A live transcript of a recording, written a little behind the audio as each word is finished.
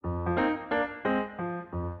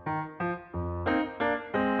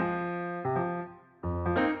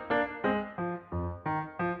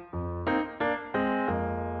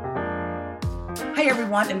Hi,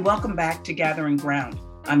 everyone, and welcome back to Gathering Ground.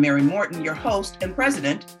 I'm Mary Morton, your host and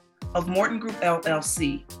president of Morton Group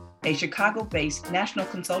LLC, a Chicago-based national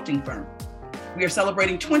consulting firm. We are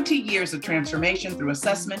celebrating 20 years of transformation through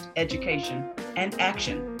assessment, education, and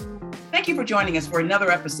action. Thank you for joining us for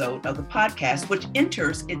another episode of the podcast, which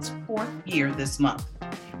enters its fourth year this month.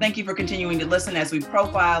 Thank you for continuing to listen as we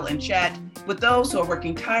profile and chat with those who are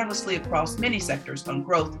working tirelessly across many sectors on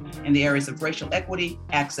growth in the areas of racial equity,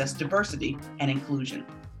 access, diversity, and inclusion.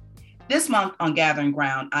 This month on Gathering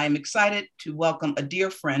Ground, I am excited to welcome a dear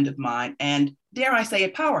friend of mine and, dare I say, a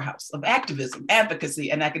powerhouse of activism, advocacy,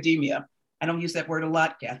 and academia. I don't use that word a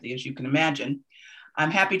lot, Kathy, as you can imagine. I'm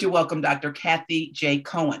happy to welcome Dr. Kathy J.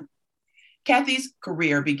 Cohen. Kathy's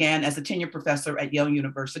career began as a tenured professor at Yale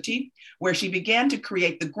University, where she began to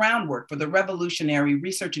create the groundwork for the revolutionary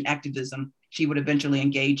research and activism she would eventually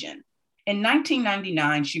engage in. In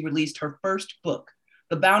 1999, she released her first book,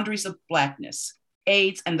 The Boundaries of Blackness,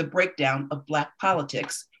 AIDS and the Breakdown of Black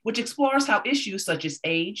Politics, which explores how issues such as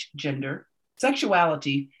age, gender,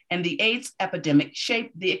 sexuality, and the AIDS epidemic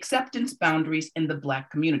shape the acceptance boundaries in the Black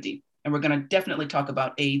community. And we're going to definitely talk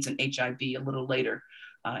about AIDS and HIV a little later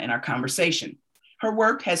in our conversation. Her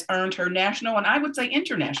work has earned her national and I would say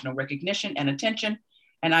international recognition and attention.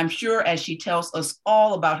 And I'm sure as she tells us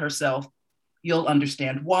all about herself, you'll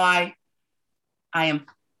understand why. I am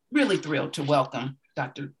really thrilled to welcome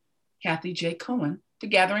Dr. Kathy J. Cohen to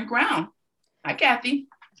Gathering Ground. Hi, Kathy.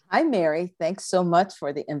 Hi, Mary. Thanks so much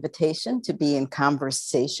for the invitation to be in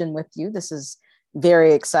conversation with you. This is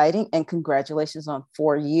very exciting, and congratulations on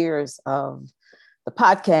 4 years of the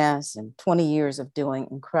podcast and 20 years of doing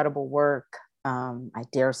incredible work. I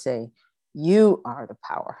dare say you are the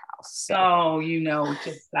powerhouse. So. Oh,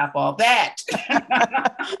 just stop all that.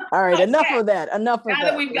 All right, enough of that. Now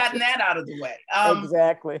that we've gotten that out of the way.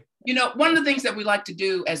 Exactly. One of the things that we like to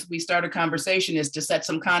do as we start a conversation is to set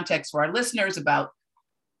some context for our listeners about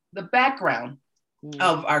the background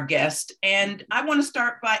of our guest. And I want to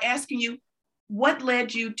start by asking you, what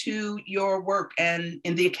led you to your work and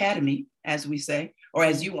in the academy, as we say, or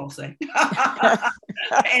as you all say,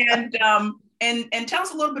 and tell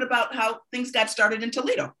us a little bit about how things got started in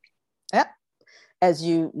Toledo. Yep. As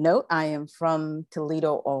you note, I am from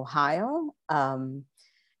Toledo, Ohio. And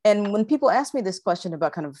when people ask me this question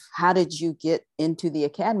about kind of how did you get into the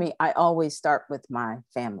academy, I always start with my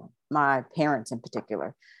family, my parents in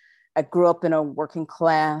particular. I grew up in a working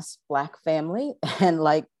class Black family, and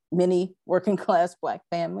like many working class Black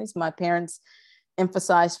families, my parents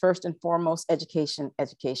emphasized first and foremost education,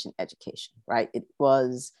 education, education, right? It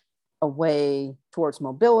was a way towards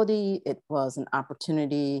mobility. It was an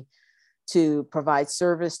opportunity to provide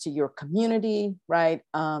service to your community, right?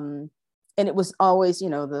 And it was always,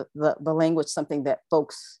 the language, something that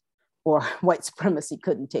folks or white supremacy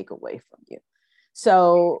couldn't take away from you.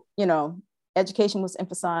 So, education was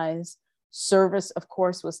emphasized. Service, of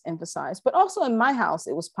course, was emphasized, but also in my house,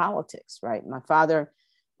 it was politics, right? My father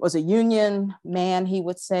was a union man, he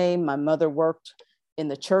would say. My mother worked in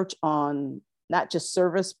the church on not just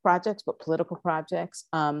service projects, but political projects.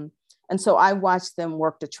 And so I watched them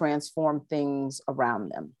work to transform things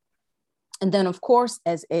around them. And then, of course,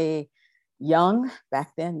 as a young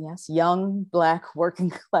Black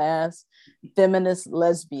working class feminist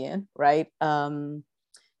lesbian, right?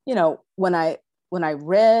 When I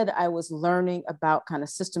read, I was learning about kind of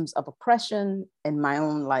systems of oppression in my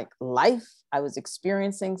own life. I was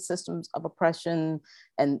experiencing systems of oppression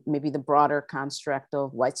and maybe the broader construct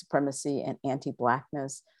of white supremacy and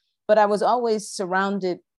anti-Blackness. But I was always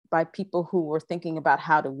surrounded by people who were thinking about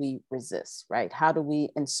how do we resist, right? How do we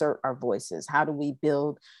insert our voices? How do we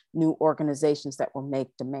build new organizations that will make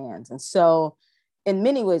demands? And so in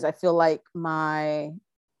many ways, I feel like my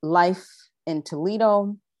life in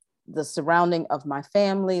Toledo, the surrounding of my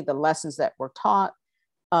family, the lessons that were taught,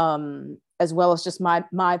 as well as just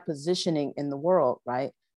my positioning in the world,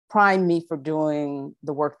 right, primed me for doing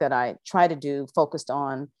the work that I try to do, focused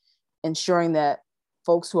on ensuring that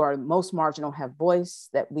folks who are most marginal have voice,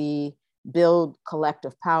 that we build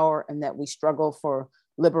collective power, and that we struggle for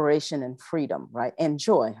liberation and freedom, right, and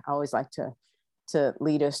joy. I always like to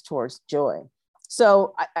lead us towards joy.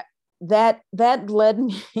 So that led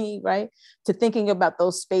me, right, to thinking about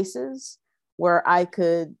those spaces where I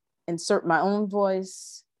could insert my own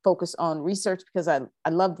voice, focus on research, because I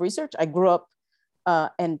loved research. I grew up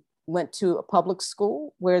and went to a public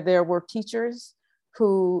school where there were teachers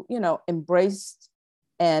who, embraced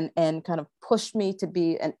and kind of pushed me to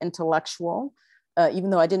be an intellectual, even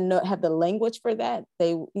though I didn't have the language for that.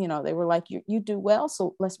 They were like, you do well,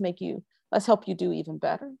 so let's help you do even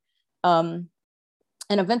better.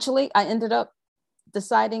 And eventually I ended up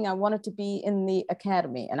deciding I wanted to be in the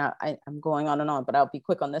academy, and I'm going on and on, but I'll be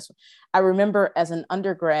quick on this one. I remember as an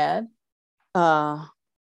undergrad, I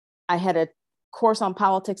had a course on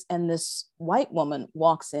politics, and this white woman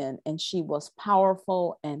walks in, and she was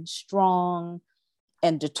powerful and strong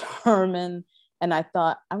and determined. And I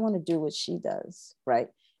thought, I want to do what she does, right?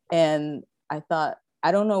 And I thought,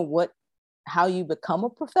 I don't know how you become a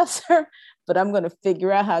professor, but I'm going to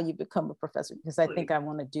figure out how you become a professor, because I think I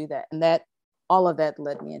want to do that. And all of that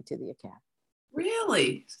led me into the academy.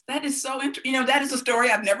 Really? That is so interesting. That is a story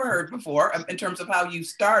I've never heard before in terms of how you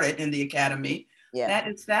started in the academy. Yeah. That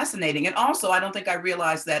is fascinating. And also, I don't think I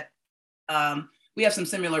realized that we have some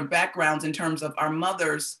similar backgrounds in terms of our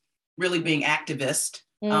mothers really being activists,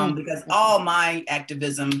 because all my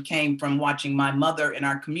activism came from watching my mother in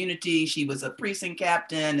our community. She was a precinct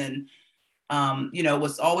captain and,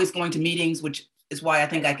 was always going to meetings, which is why I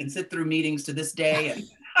think I can sit through meetings to this day. And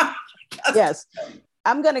yes,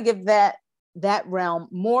 I'm going to give that realm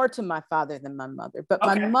more to my father than my mother. But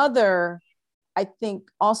my mother, I think,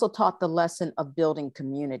 also taught the lesson of building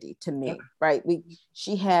community to me, right?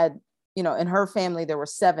 She had, in her family, there were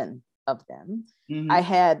 7 of them. Mm-hmm. I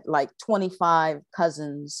had like 25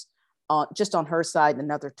 cousins just on her side, and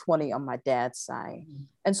another 20 on my dad's side. Mm-hmm.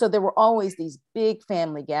 And so there were always these big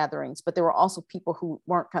family gatherings, but there were also people who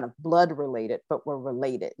weren't kind of blood related, but were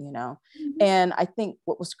related, Mm-hmm. And I think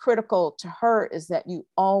what was critical to her is that you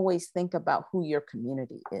always think about who your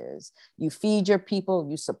community is. You feed your people,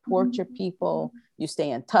 you support mm-hmm. your people, you stay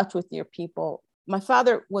in touch with your people. My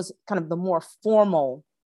father was kind of the more formal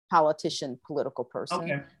politician, political person.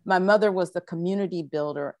 Okay. My mother was the community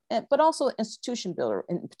builder, but also institution builder,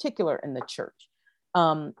 in particular in the church.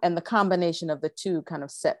 And the combination of the two kind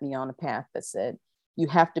of set me on a path that said, you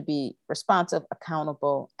have to be responsive,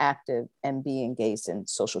 accountable, active, and be engaged in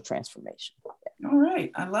social transformation. All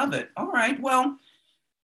right. I love it. All right. Well,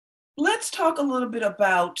 let's talk a little bit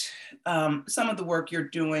about some of the work you're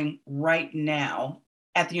doing right now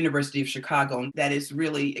at the University of Chicago that is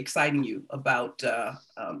really exciting you about,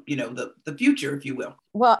 the future, if you will.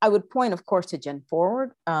 Well, I would point, of course, to Gen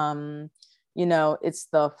Forward. It's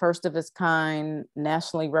the first of its kind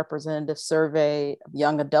nationally representative survey of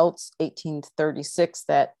young adults, 18 to 36,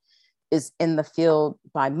 that is in the field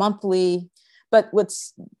bi-monthly. But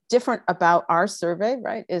what's different about our survey,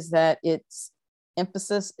 right, is that its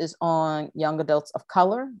emphasis is on young adults of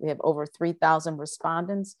color. We have over 3,000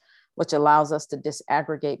 respondents, which allows us to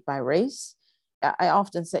disaggregate by race. I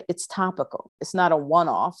often say it's topical. It's not a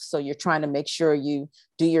one-off. So you're trying to make sure you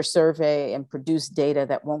do your survey and produce data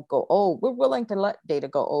that won't go old. We're willing to let data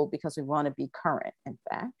go old because we want to be current, in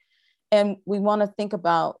fact. And we want to think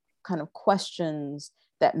about kind of questions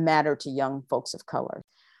that matter to young folks of color.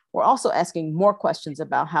 We're also asking more questions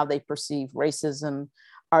about how they perceive racism.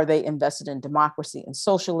 Are they invested in democracy and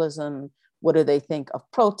socialism? What do they think of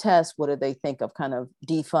protests? What do they think of kind of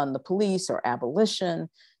defund the police or abolition?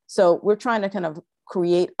 So we're trying to kind of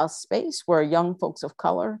create a space where young folks of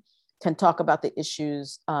color can talk about the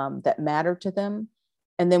issues that matter to them.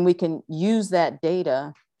 And then we can use that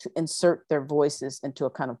data to insert their voices into a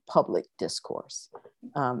kind of public discourse.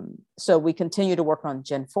 So we continue to work on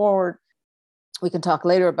Gen Forward. We can talk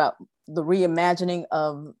later about the reimagining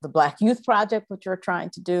of the Black Youth Project, which we're trying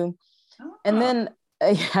to do. And then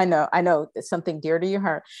I know it's something dear to your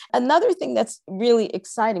heart. Another thing that's really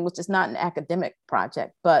exciting, which is not an academic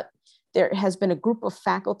project, but there has been a group of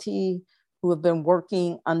faculty who have been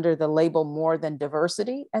working under the label More Than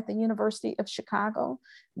Diversity at the University of Chicago.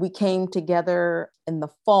 We came together in the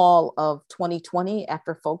fall of 2020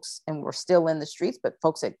 after folks, and we're still in the streets, but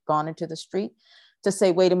folks had gone into the street to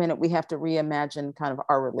say, wait a minute, we have to reimagine kind of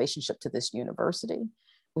our relationship to this university.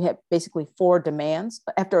 We had basically 4 demands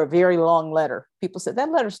after a very long letter. People said,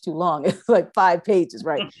 that letter's too long. It's like 5 pages,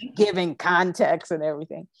 right? Giving context and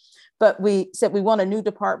everything. But we said we want a new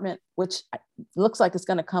department, which looks like it's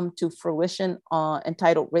going to come to fruition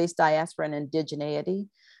entitled Race, Diaspora, and Indigeneity.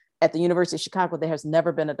 At the University of Chicago, there has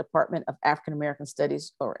never been a department of African-American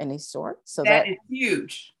studies or any sort. So that is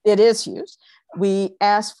huge. It is huge. We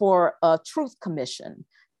asked for a truth commission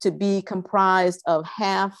to be comprised of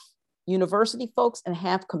half university folks and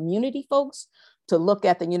half community folks to look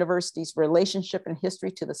at the university's relationship and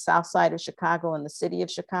history to the South Side of Chicago and the city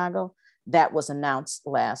of Chicago. That was announced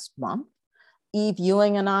last month. Eve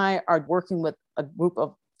Ewing and I are working with a group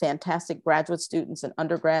of fantastic graduate students and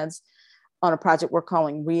undergrads on a project we're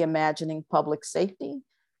calling Reimagining Public Safety.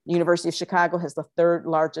 The University of Chicago has the 3rd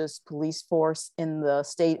largest police force in the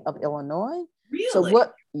state of Illinois. Really? So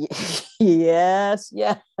what? Yes.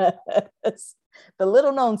 The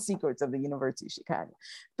little known secrets of the University of Chicago.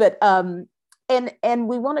 But, and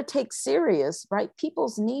we want to take serious, right?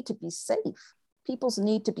 People's need to be safe. People's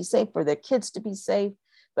need to be safe, for their kids to be safe.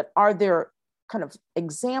 But are there kind of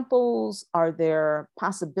examples? Are there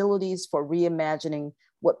possibilities for reimagining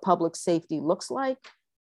what public safety looks like?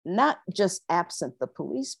 Not just absent the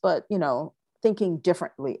police, but, you know, thinking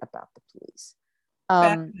differently about the police.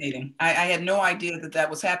 Fascinating. I had no idea that that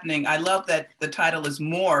was happening. I love that the title is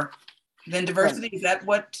More Than Diversity. Is that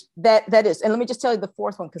what? That is. And let me just tell you the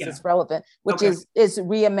fourth one, because it's relevant, which Okay. is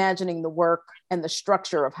reimagining the work and the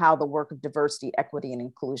structure of how the work of diversity, equity, and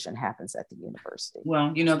inclusion happens at the university.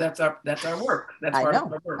 Well, you know, that's our work. That's part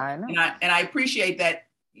of our work. I know. And I appreciate that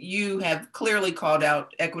you have clearly called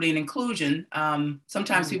out equity and inclusion.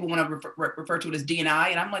 Sometimes people want to refer to it as D&I,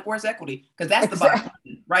 and I'm like, where's equity? Because that's the bottom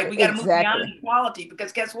line, right? We got to move beyond equality,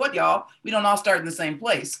 because guess what, y'all? We don't all start in the same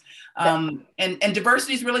place. And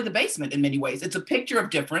diversity is really the basement in many ways. It's a picture of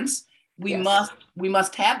difference. We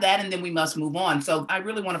must have that, and then we must move on. So I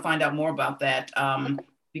really want to find out more about that,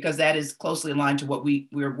 because that is closely aligned to what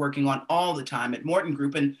we're working on all the time at Morton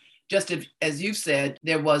Group. And just as you've said,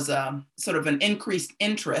 there was sort of an increased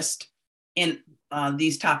interest in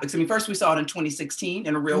these topics. I mean, first we saw it in 2016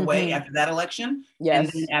 in a real way after that election, and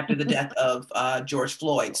then after the death of George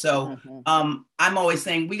Floyd. So I'm always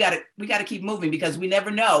saying we got to keep moving, because we never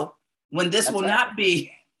know when this will not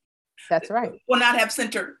be. That's right. Will not have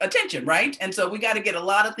center attention, right? And so we got to get a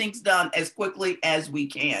lot of things done as quickly as we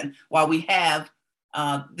can while we have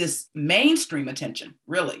this mainstream attention,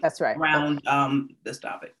 really. That's right. Around this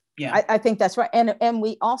topic. Yeah, I think that's right. And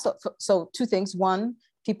we also, so two things. One,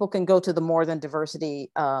 people can go to the More Than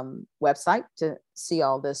Diversity website to see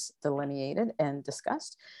all this delineated and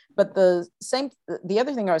discussed. But the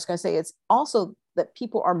other thing I was going to say is also that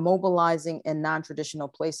people are mobilizing in non-traditional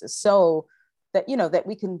places. So that, you know, that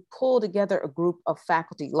we can pull together a group of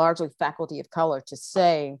faculty, largely faculty of color, to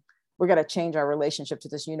say, we're going to change our relationship to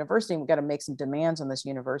this university, and we've got to make some demands on this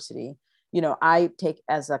university. You know, I take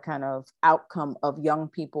as a kind of outcome of young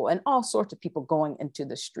people and all sorts of people going into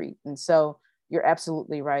the street. And so you're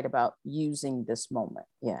absolutely right about using this moment.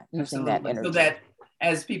 Yeah, using that energy. So that,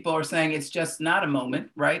 as people are saying, it's just not a moment,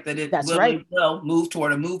 right? That it will move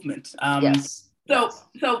toward a movement.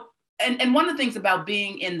 And one of the things about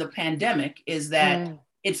being in the pandemic is that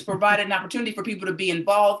it's provided an opportunity for people to be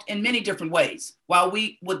involved in many different ways. While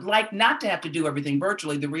we would like not to have to do everything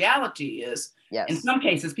virtually, the reality is, in some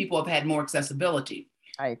cases, people have had more accessibility.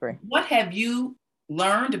 I agree. What have you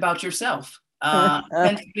learned about yourself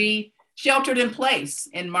since we sheltered in place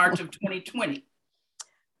in March of 2020?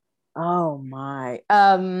 Oh my,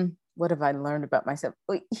 what have I learned about myself?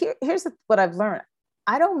 Here's what I've learned.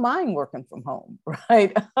 I don't mind working from home,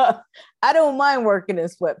 right? I don't mind working in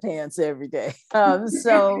sweatpants every day. And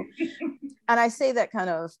I say that kind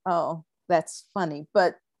of, oh, that's funny,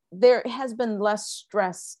 but there has been less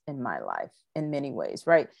stress in my life in many ways,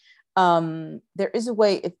 right? There is a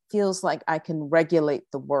way it feels like I can regulate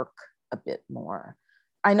the work a bit more.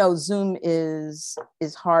 I know Zoom is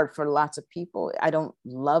hard for lots of people. I don't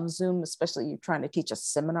love Zoom, especially you're trying to teach a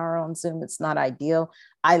seminar on Zoom. It's not ideal.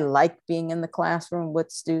 I like being in the classroom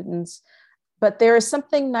with students, but there is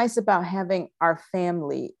something nice about having our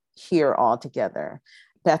family here all together.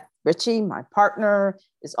 Beth Ritchie, my partner,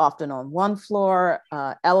 is often on one floor.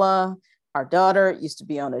 Ella, our daughter, used to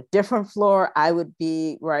be on a different floor. I would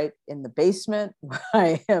be right in the basement where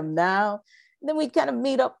I am now. And then we kind of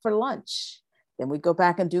meet up for lunch. Then we go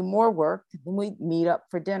back and do more work. Then we meet up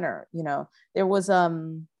for dinner. You know, there was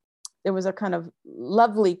a kind of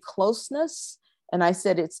lovely closeness. And I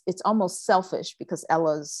said, it's almost selfish, because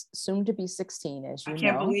Ella's soon to be 16, as you know. I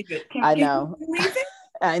can't believe it. I know. Believe it?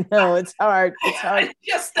 I know, it's hard. It's hard. It's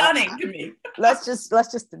just stunning to me. Let's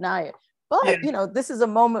just deny it. But, you know, this is a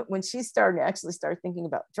moment when she's starting to actually start thinking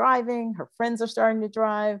about driving. Her friends are starting to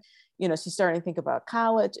drive. You know, she's starting to think about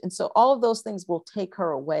college. And so all of those things will take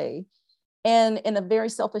her away. And in a very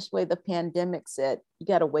selfish way, the pandemic said, you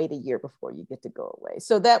got to wait a year before you get to go away.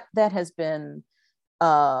 So that has been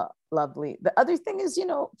lovely. The other thing is, you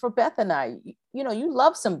know, for Beth and I, you know, you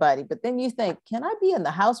love somebody, but then you think, can I be in the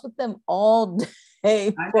house with them all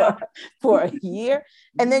day for a year?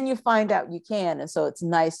 And then you find out you can. And so it's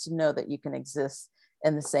nice to know that you can exist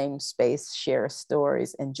in the same space, share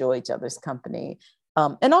stories, enjoy each other's company,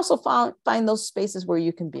 and also find those spaces where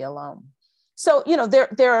you can be alone. So, you know,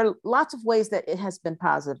 there are lots of ways that it has been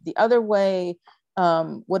positive. The other way,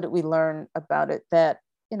 what did we learn about it? That,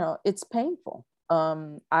 you know, it's painful.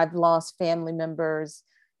 I've lost family members.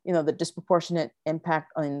 You know, the disproportionate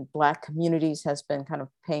impact on Black communities has been kind of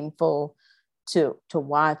painful to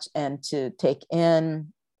watch and to take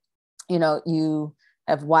in. You know, you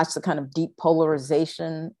have watched the kind of deep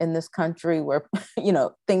polarization in this country where,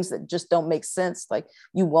 things that just don't make sense, like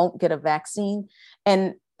you won't get a vaccine.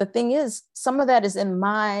 And the thing is, some of that is in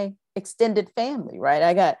my extended family, right?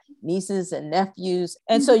 I got nieces and nephews.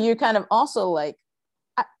 And so you're kind of also like,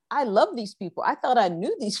 I love these people. I thought I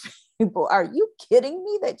knew these people. Are you kidding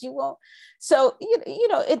me that you won't? So,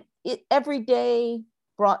 it every day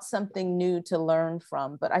brought something new to learn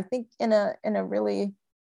from, but I think in a really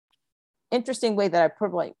interesting way that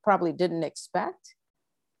I probably didn't expect.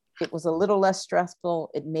 It was a little less stressful.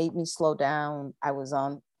 It made me slow down. I was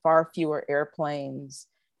on far fewer airplanes,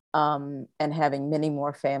 and having many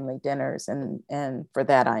more family dinners. And for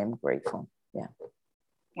that, I am grateful. Yeah.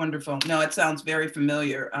 Wonderful. No, it sounds very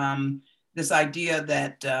familiar. This idea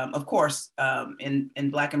that, of course, in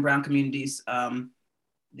Black and Brown communities,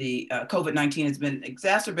 the COVID-19 has been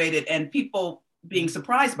exacerbated, and people being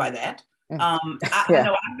surprised by that. I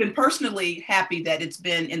know I've been personally happy that it's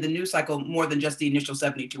been in the news cycle more than just the initial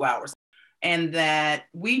 72 hours. And that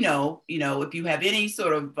we know, if you have any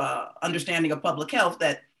sort of understanding of public health,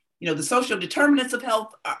 that, the social determinants of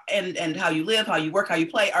health and how you live, how you work, how you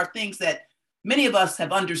play are things that many of us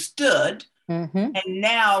have understood. Mm-hmm. And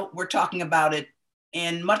now we're talking about it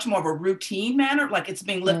in much more of a routine manner, like it's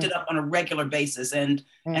being lifted up on a regular basis. And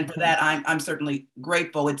for that, I'm certainly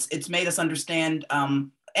grateful. It's made us understand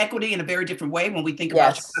equity in a very different way when we think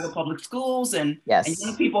about Chicago public schools and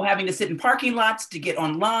young people having to sit in parking lots to get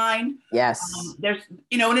online. Yes. There's,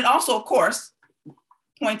 and it also, of course,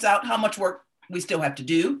 points out how much work we still have to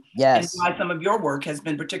do. Yes. And why some of your work has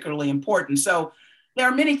been particularly important. So there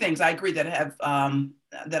are many things I agree that have,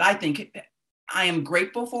 that I think I am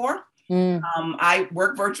grateful for. I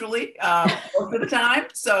work virtually most of the time.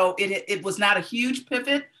 So it was not a huge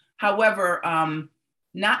pivot. However,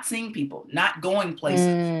 not seeing people, not going places,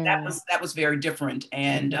 that was very different.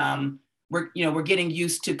 And we're getting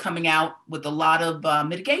used to coming out with a lot of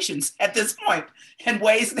mitigations at this point and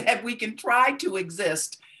ways that we can try to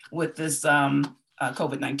exist with this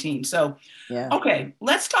COVID-19. So, okay,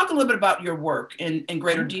 let's talk a little bit about your work in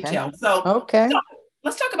greater detail. So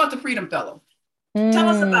let's talk about the Freedom Fellow. Tell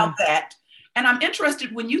us about that. And I'm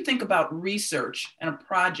interested, when you think about research and a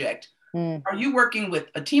project, are you working with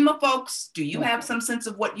a team of folks? Do you have some sense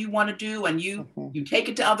of what you want to do, and you take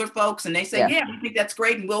it to other folks and they say, yeah, we think that's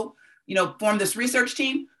great, and we'll, form this research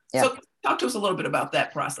team? So talk to us a little bit about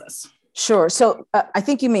that process. Sure. So I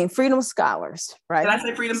think you mean Freedom Scholars, right? Did I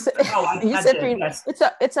say Freedom? Oh, you said Freedom. Yes.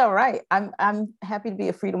 It's all right. I'm happy to be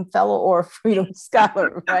a Freedom Fellow or a Freedom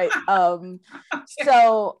Scholar, right?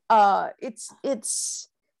 So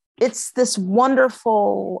it's this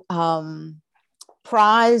wonderful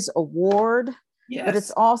prize award, but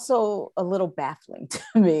it's also a little baffling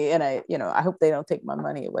to me. And I hope they don't take my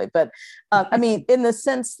money away. But I mean, in the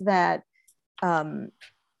sense that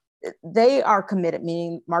they are committed,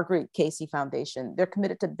 meaning Marguerite Casey Foundation, they're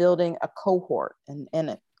committed to building a cohort.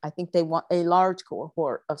 And I think they want a large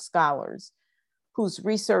cohort of scholars whose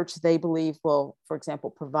research they believe will, for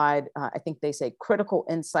example, provide, I think they say, critical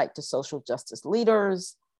insight to social justice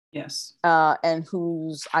leaders. Yes. And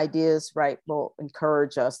whose ideas, will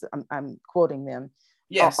encourage us, I'm quoting them,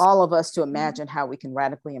 yes, all of us to imagine how we can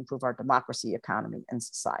radically improve our democracy, economy, and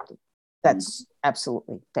society. That's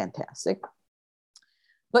absolutely fantastic.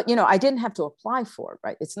 But, I didn't have to apply for it,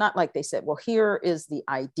 right? It's not like they said, well, here is the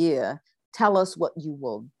idea. Tell us what you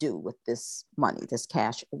will do with this money, this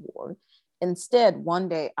cash award. Instead, one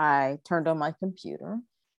day I turned on my computer,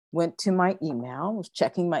 went to my email, was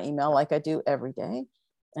checking my email like I do every day.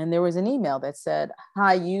 And there was an email that said,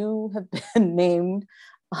 hi, you have been named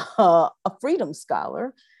a Freedom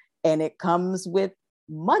Scholar, and it comes with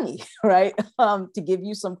money, right? To give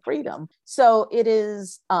you some freedom. So it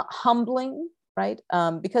is humbling, right?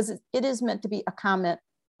 Because it is meant to be a comment,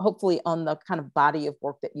 hopefully, on the kind of body of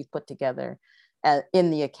work that you've put together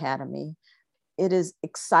in the Academy. It is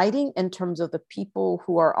exciting in terms of the people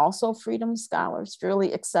who are also Freedom Scholars,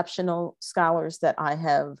 really exceptional scholars that I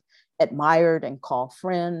have admired and call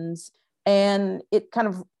friends. And it kind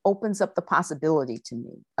of opens up the possibility to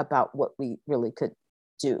me about what we really could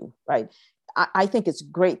do, right? I think it's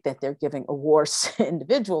great that they're giving awards to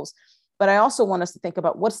individuals, but I also want us to think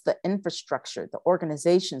about what's the infrastructure, the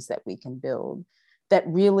organizations that we can build that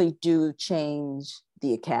really do change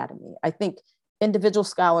the Academy. I think individual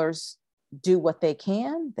scholars do what they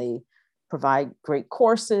can. They provide great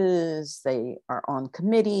courses. They are on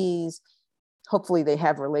committees. Hopefully they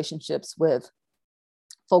have relationships with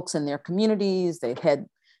folks in their communities. They head,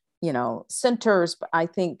 centers. But I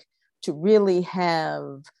think to really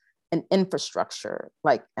have an infrastructure,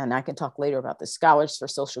 and I can talk later about the Scholars for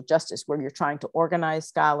Social Justice, where you're trying to organize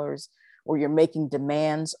scholars, or you're making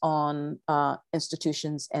demands on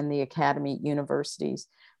institutions and the academy, universities,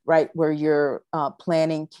 right? Where you're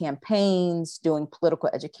planning campaigns, doing political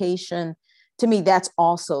education. To me, that's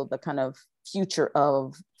also the kind of future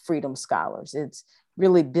of Freedom Scholars. It's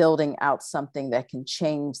really building out something that can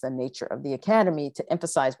change the nature of the academy to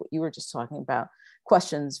emphasize what you were just talking about,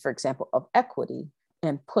 questions, for example, of equity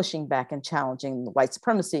and pushing back and challenging the white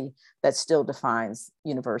supremacy that still defines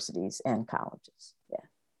universities and colleges. Yeah.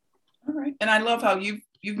 All right. And I love how you've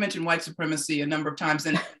mentioned white supremacy a number of times.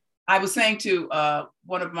 And I was saying to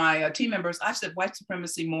one of my team members, I've said white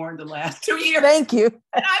supremacy more in the last 2 years. Thank you.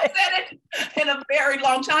 And I've said it in a very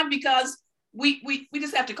long time because we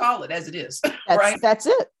just have to call it as it is, right? That's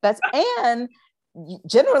it. And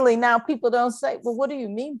generally now people don't say, well, what do you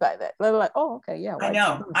mean by that? They're like, oh, okay, yeah. I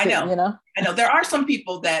know. You know, I know. There are some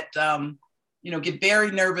people that get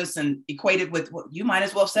very nervous and equate it with, well, you might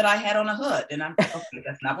as well have said I had on a hood. And I'm okay,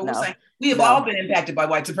 that's not what we're saying. We have all been impacted by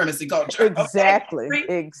white supremacy culture. Exactly.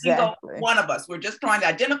 Okay? Exactly. One of us. We're just trying to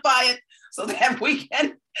identify it so that we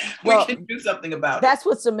can do something about it. That's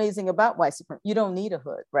what's amazing about white supremacy. You don't need a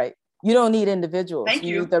hood, right? You don't need individuals. Thank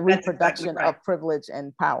you. Need the reproduction of privilege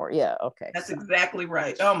and power. Yeah. Okay. That's exactly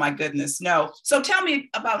right. Oh my goodness. No. So tell me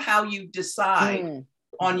about how you decide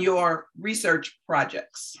on your research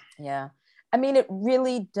projects. Yeah. I mean, it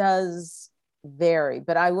really does vary,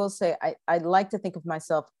 but I will say I like to think of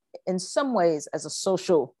myself in some ways as a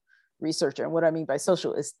social researcher. And what I mean by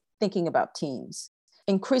social is thinking about teams.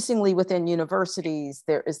 Increasingly within universities,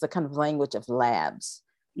 there is the kind of language of labs,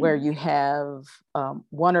 where you have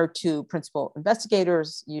one or two principal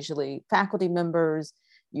investigators, usually faculty members.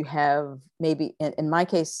 You have maybe, in my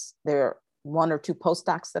case, there are one or two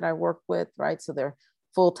postdocs that I work with, right? So they're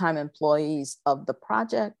full-time employees of the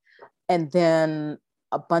project. And then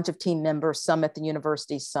a bunch of team members, some at the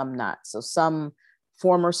university, some not. So some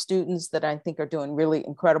former students that I think are doing really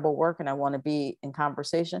incredible work and I want to be in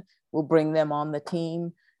conversation, we'll bring them on the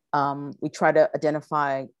team. We try to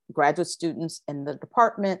identify graduate students in the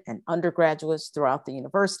department and undergraduates throughout the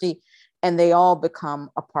university, and they all become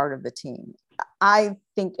a part of the team. I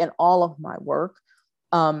think in all of my work,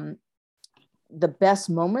 the best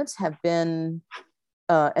moments have been,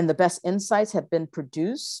 and the best insights have been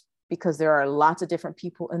produced because there are lots of different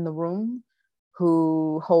people in the room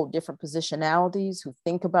who hold different positionalities, who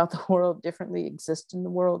think about the world differently, exist in the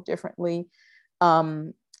world differently.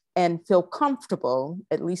 And feel comfortable,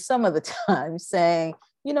 at least some of the time, saying,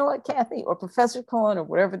 you know what, Kathy, or Professor Cohen, or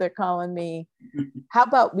whatever they're calling me, how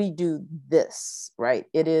about we do this, right?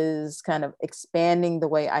 It is kind of expanding the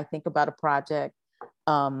way I think about a project,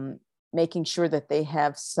 making sure that they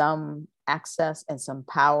have some access and some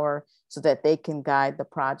power so that they can guide the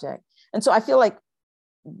project. And so I feel like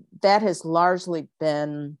that has largely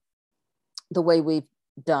been the way we've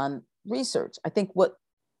done research. I think what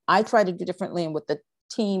I try to do differently and what the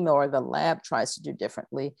team or the lab tries to do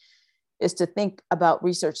differently is to think about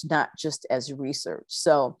research not just as research.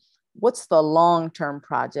 So what's the long-term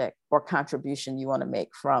project or contribution you want to make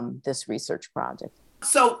from this research project?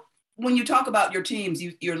 So when you talk about your teams,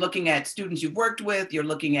 you're looking at students you've worked with, you're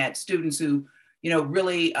looking at students who,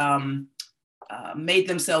 really made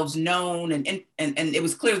themselves known and it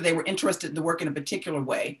was clear that they were interested in the work in a particular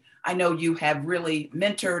way. I know you have really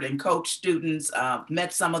mentored and coached students,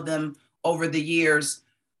 met some of them over the years.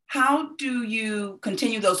 How do you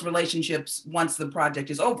continue those relationships once the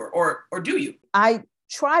project is over, or do you? I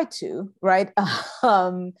try to, right?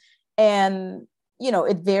 And,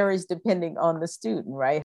 it varies depending on the student,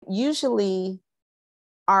 right? Usually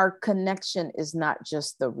our connection is not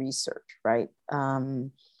just the research, right?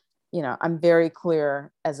 I'm very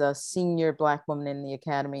clear as a senior Black woman in the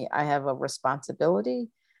academy, I have a responsibility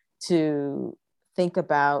to think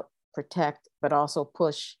about, protect, but also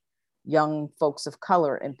push young folks of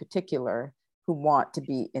color in particular who want to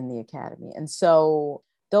be in the academy. And so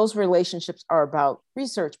those relationships are about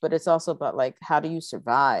research, but it's also about like, how do you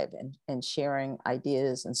survive and sharing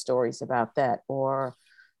ideas and stories about that, or,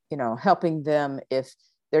 helping them if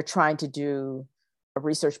they're trying to do a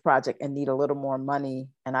research project and need a little more money.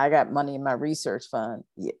 And I got money in my research fund,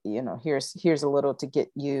 here's a little to get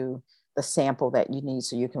you the sample that you need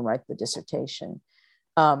so you can write the dissertation.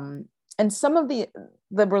 And some of the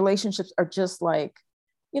relationships are just like,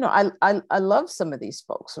 I love some of these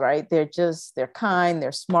folks, right? They're kind,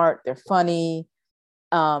 they're smart, they're funny,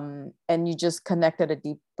 and you just connect at a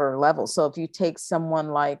deeper level. So if you take someone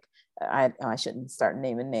like, I shouldn't start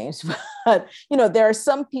naming names, but there are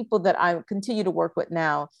some people that I continue to work with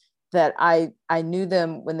now that I knew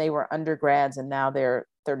them when they were undergrads and now they're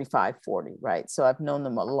 35, 40, right? So I've known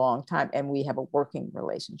them a long time and we have a working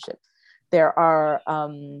relationship. There are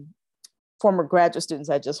former graduate students.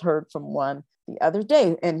 I just heard from one the other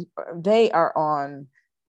day, and they are on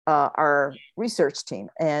our research team,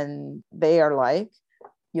 and they are like,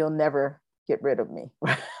 you'll never get rid of me,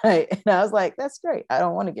 right? And I was like, that's great. I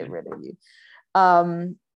don't want to get rid of you.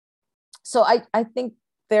 So I think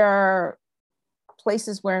there are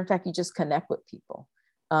places where, in fact, you just connect with people.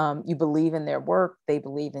 You believe in their work, they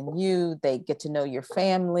believe in you, they get to know your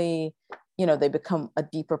family, they become a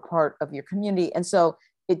deeper part of your community. And so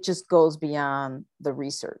it just goes beyond the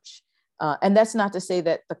research. And that's not to say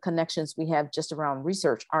that the connections we have just around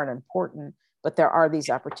research aren't important, but there are these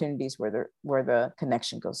opportunities where the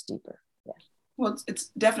connection goes deeper. Yeah. Well, it's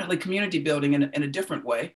definitely community building in a different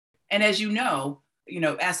way. And as you know,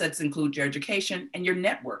 assets include your education and your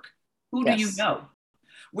network. Who do you know?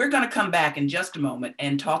 We're going to come back in just a moment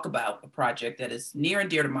and talk about a project that is near and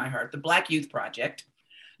dear to my heart, the Black Youth Project.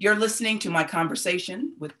 You're listening to my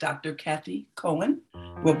conversation with Dr. Kathy Cohen.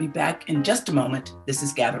 We'll be back in just a moment. This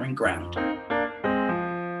is Gathering Ground.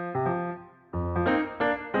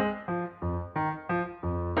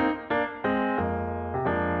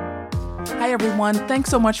 Hi, everyone. Thanks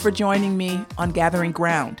so much for joining me on Gathering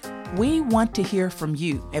Ground. We want to hear from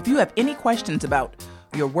you. If you have any questions about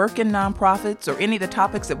your work in nonprofits or any of the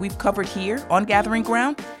topics that we've covered here on Gathering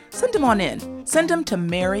Ground, send them on in. Send them to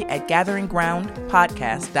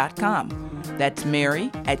Mary@gatheringgroundpodcast.com. That's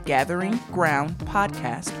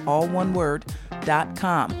Mary@gatheringgroundpodcast, all one word,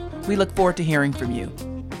 .com. We look forward to hearing from you.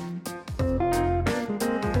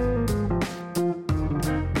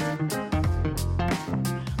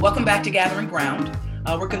 Welcome back to Gathering Ground.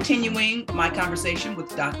 We're continuing my conversation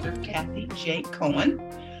with Dr. Kathy J. Cohen.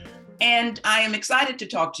 And I am excited to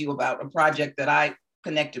talk to you about a project that I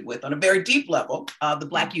connected with on a very deep level, the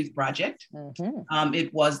Black Youth Project. Mm-hmm.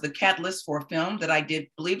 It was the catalyst for a film that I did,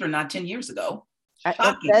 believe it or not, 10 years ago.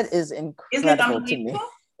 That is incredible. Isn't it unbelievable? To me.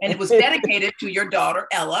 And it was dedicated to your daughter,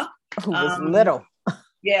 Ella. Who was little.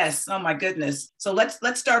 Yes. Oh, my goodness. So let's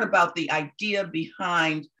start about the idea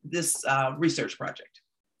behind this research project.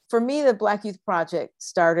 For me, the Black Youth Project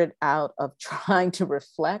started out of trying to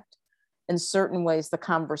reflect in certain ways the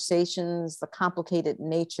conversations, the complicated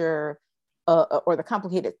nature, or the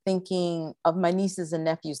complicated thinking of my nieces and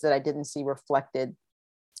nephews that I didn't see reflected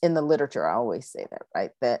in the literature. I always say that,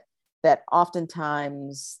 right? That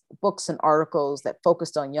oftentimes books and articles that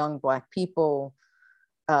focused on young Black people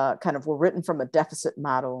kind of were written from a deficit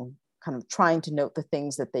model, kind of trying to note the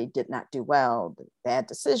things that they did not do well, the bad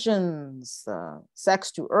decisions,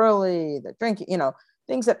 sex too early, the drinking,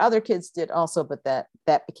 things that other kids did also, but that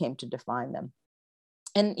became to define them.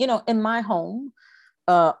 And, in my home,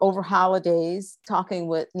 over holidays, talking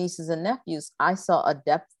with nieces and nephews, I saw a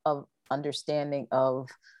depth of understanding of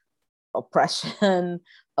oppression,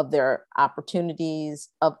 of their opportunities,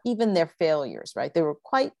 of even their failures, right? They were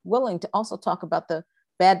quite willing to also talk about the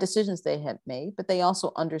bad decisions they had made, but they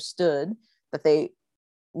also understood that they,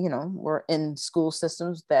 were in school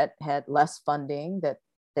systems that had less funding, that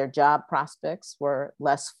their job prospects were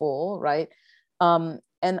less full, right? And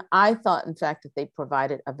I thought, in fact, that they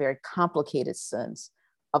provided a very complicated sense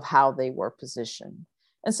of how they were positioned.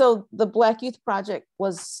 And so the Black Youth Project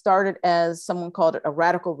was started as, someone called it, a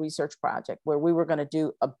radical research project, where we were going to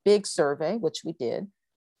do a big survey, which we did,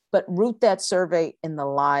 but root that survey in the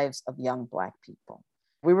lives of young Black people.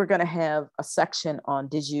 We were going to have a section on,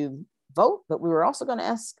 did you vote? But we were also going to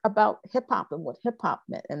ask about hip hop and what hip hop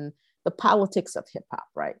meant and the politics of hip hop,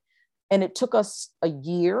 right? And it took us a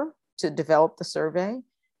year to develop the survey.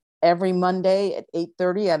 Every Monday at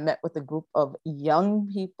 8:30, I met with a group of young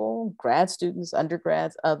people, grad students,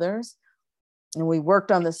 undergrads, others. And we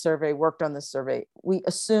worked on the survey. We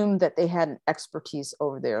assumed that they had an expertise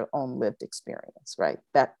over their own lived experience, right?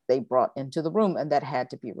 That they brought into the room, and that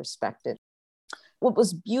had to be respected. What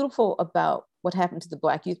was beautiful about what happened to the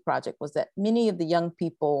Black Youth Project was that many of the young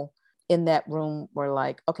people in that room were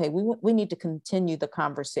like, okay, we need to continue the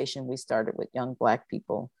conversation we started with young Black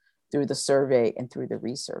people through the survey and through the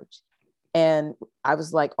research. And I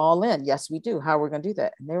was like, all in, yes, we do. How are we going to do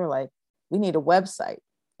that? And they were like, we need a website.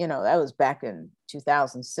 That was back in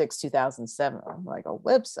 2006, 2007. I'm like, a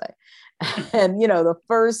website. And, the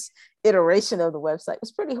first iteration of the website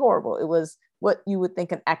was pretty horrible. It was what you would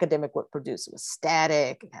think an academic would produce. It was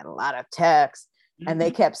static, it had a lot of text. Mm-hmm. And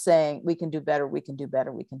they kept saying, we can do better, we can do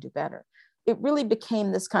better, we can do better. It really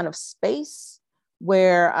became this kind of space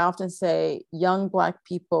where I often say young Black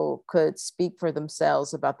people could speak for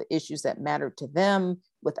themselves about the issues that mattered to them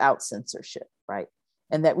without censorship, right?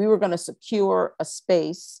 And that we were going to secure a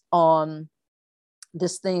space on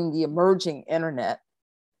this thing, the emerging internet,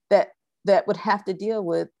 that would have to deal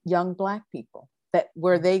with young Black people, that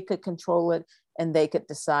where they could control it and they could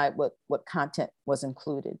decide what content was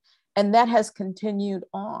included. And that has continued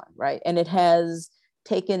on, right? And it has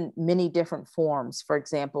taken many different forms. For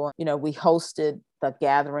example, we hosted the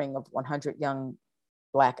gathering of 100 young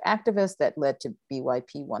Black activists that led to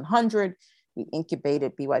BYP 100. We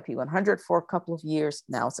incubated BYP 100 for a couple of years.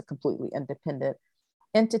 Now it's a completely independent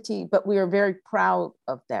entity, but we are very proud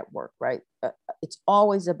of that work, right? It's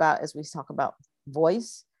always about, as we talk about,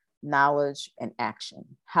 voice, knowledge, and action.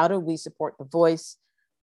 How do we support the voice,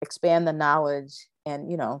 expand the knowledge, and,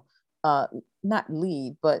 not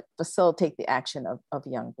lead, but facilitate the action of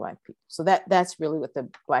young Black people? So that's really what the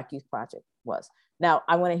Black Youth Project was. Now,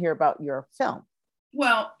 I want to hear about your film.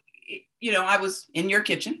 Well, I was in your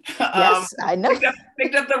kitchen. Yes, I know.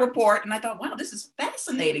 Picked up the report, and I thought, wow, this is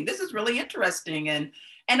fascinating. This is really interesting, and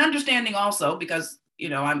understanding also, because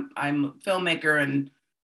I'm a filmmaker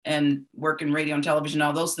and work in radio and television,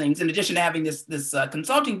 all those things. In addition to having this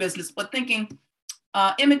consulting business, but thinking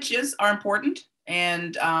images are important,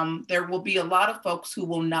 and there will be a lot of folks who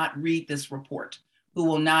will not read this report, who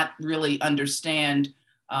will not really understand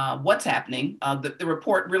what's happening. The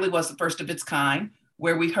report really was the first of its kind,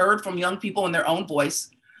 where we heard from young people in their own voice.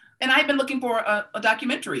 And I've been looking for a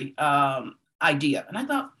documentary idea. And I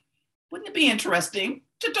thought, wouldn't it be interesting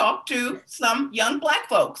to talk to some young Black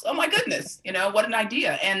folks? Oh my goodness, what an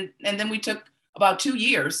idea. And then we took about 2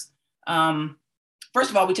 years. First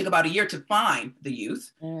of all, we took about a year to find the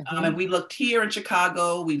youth. Mm-hmm. And we looked here in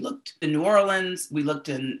Chicago, we looked in New Orleans, we looked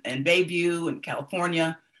in Bayview in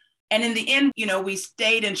California. And in the end, we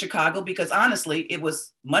stayed in Chicago because honestly, it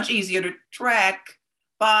was much easier to track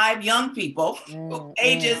 5 young people,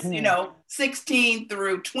 ages, 16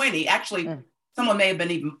 through 20. Actually, someone may have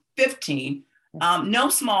been even 15. No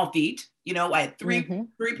small feat. I had three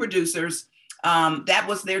producers. That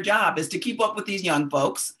was their job, is to keep up with these young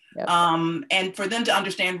folks. Yep. And for them to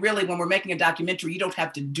understand, really, when we're making a documentary, you don't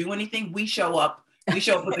have to do anything. We show up with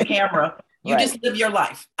the camera. You right. Just live your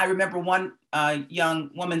life. I remember one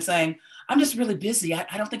young woman saying, I'm just really busy.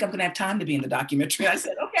 I don't think I'm going to have time to be in the documentary. I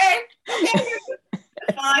said, okay.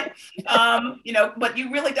 Fine. But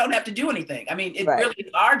you really don't have to do anything. I mean, it right. really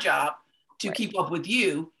is our job to right. keep up with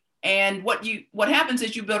you. And what happens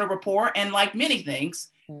is you build a rapport, and like many things,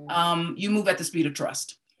 you move at the speed of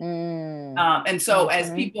trust. And so as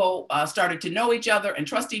people started to know each other and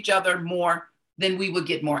trust each other more, then we would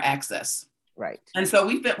get more access. Right. And so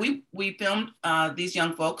we filmed these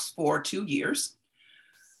young folks for 2 years.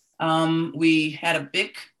 We had a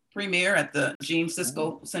big premiere at the Gene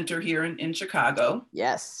Siskel Center here in Chicago.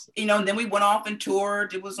 Yes. And then we went off and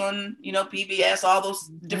toured. It was on, PBS, all those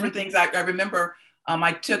different things. I remember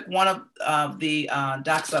I took one of the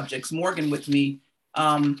doc subjects, Morgan, with me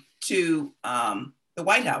to the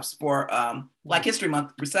White House for Black History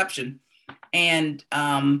Month reception. And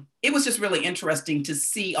it was just really interesting to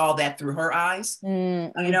see all that through her eyes,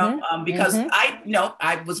 because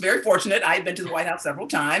I was very fortunate. I had been to the White House several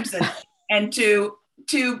times, and to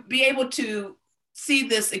be able to see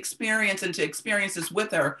this experience and to experience this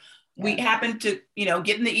with her. Yeah. We happened to,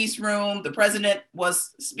 get in the East Room. The president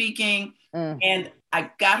was speaking, and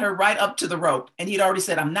I got her right up to the rope. And he'd already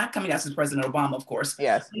said, I'm not coming out. This is President Obama, of course.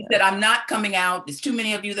 Yes. He said, I'm not coming out. There's too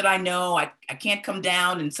many of you that I know. I can't come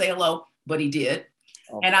down and say hello, but he did.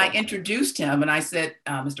 Okay. And I introduced him, and I said,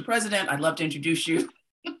 Mr. President, I'd love to introduce you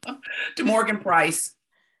to Morgan Price.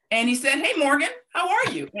 And he said, hey, Morgan, how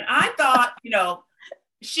are you? And I thought,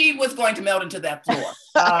 she was going to melt into that floor.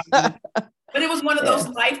 But it was one of those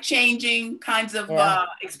life-changing kinds of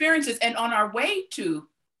experiences. And on our way to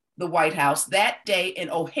the White House that day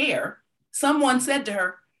in O'Hare, someone said to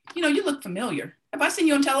her, you look familiar. Have I seen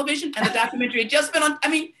you on television? And the documentary had just been on,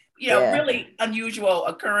 really unusual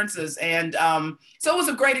occurrences. And so it was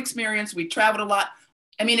a great experience. We traveled a lot.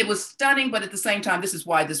 It was stunning, but at the same time, this is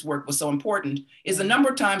why this work was so important, is a number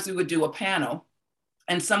of times we would do a panel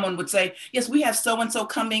and someone would say, yes, we have so-and-so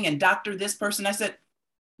coming and doctor this person. I said,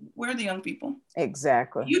 where are the young people?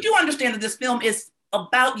 Exactly. You do understand that this film is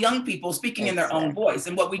about young people speaking in their own voice.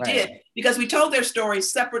 And what we did, because we told their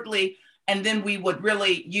stories separately, and then we would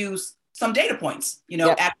really use some data points,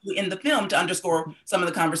 actually in the film to underscore some of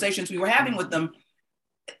the conversations we were having with them.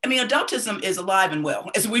 Adultism is alive and well,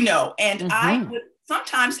 as we know. And I would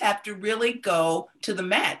sometimes have to really go to the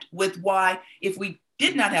mat with why, if we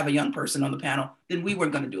did not have a young person on the panel, then we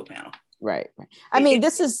weren't going to do a panel. Right.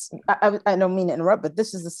 This is, I don't mean to interrupt, but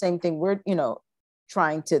this is the same thing we're,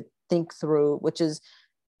 trying to think through, which is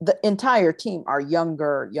the entire team are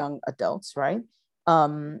young adults, right?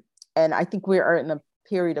 And I think we are in a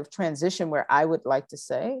period of transition where I would like to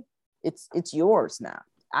say it's yours now.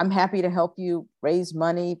 I'm happy to help you raise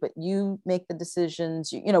money, but you make the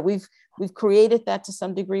decisions. You know, we've created that to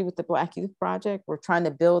some degree with the Black Youth Project. We're trying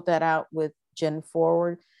to build that out with Gen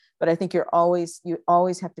Forward. But I think you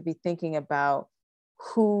always have to be thinking about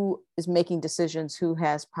who is making decisions, who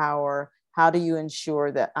has power. How do you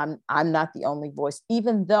ensure that I'm not the only voice,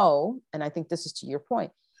 even though, and I think this is to your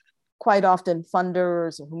point, quite often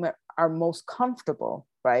funders or whomever are most comfortable,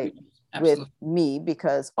 right, Absolutely. With me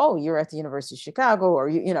because, oh, you're at the University of Chicago, or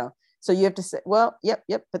you know, so you have to say, well, yep,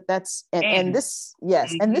 but that's, and this,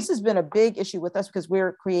 yes, mm-hmm. And this has been a big issue with us because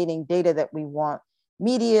we're creating data that we want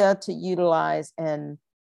media to utilize, and,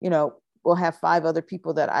 you know, we'll have 5 other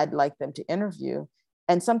people that I'd like them to interview.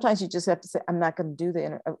 And sometimes you just have to say, I'm not going to do the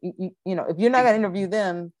interview. You know, if you're not going to interview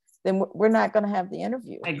them, then we're not going to have the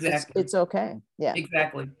interview. Exactly. It's okay. Yeah.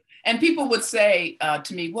 Exactly. And people would say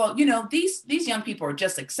to me, well, you know, these young people are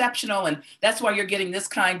just exceptional, and that's why you're getting this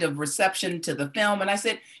kind of reception to the film. And I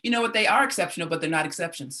said, you know what, they are exceptional, but they're not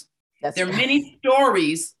exceptions. There are many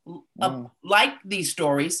stories like these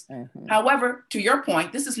stories. Mm-hmm. However, to your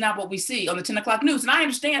point, this is not what we see on the 10 o'clock news. And I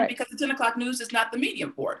understand because the 10 o'clock news is not the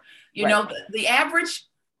medium for it. You know, the average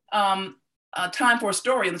time for a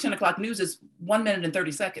story on the 10 o'clock news is 1 minute and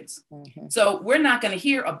 30 seconds. Mm-hmm. So we're not going to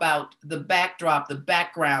hear about the backdrop, the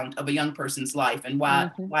background of a young person's life and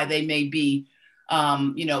why they may be,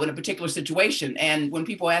 you know, in a particular situation. And when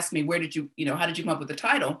people ask me, how did you come up with the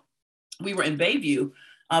title? We were in Bayview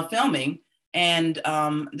filming, and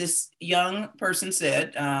this young person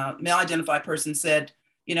said, male identified person said,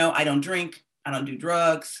 you know, I don't drink, I don't do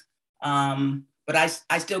drugs, but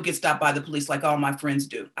I still get stopped by the police like all my friends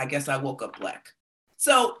do. I guess I woke up Black.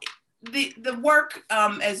 So the work,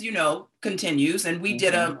 as you know, continues, and we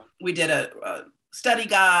did a study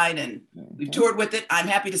guide, and we've toured with it. I'm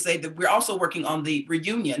happy to say that we're also working on the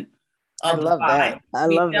reunion of the 5. I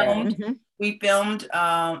love that. We filmed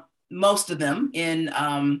most of them in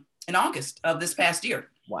August of this past year.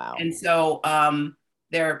 Wow. And so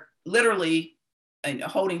they're literally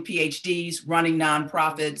holding PhDs, running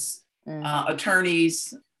nonprofits,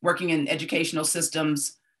 attorneys, working in educational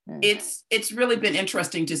systems. It's really been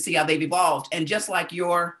interesting to see how they've evolved. And just like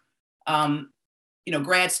your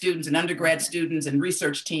grad students and undergrad students and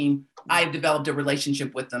research team, I've developed a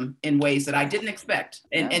relationship with them in ways that I didn't expect.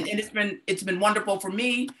 And it's been wonderful for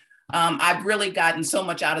me. I've really gotten so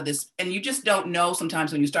much out of this, and you just don't know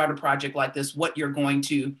sometimes when you start a project like this what you're going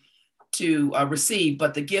to receive,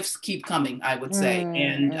 but the gifts keep coming, I would say.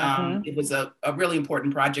 And it was a really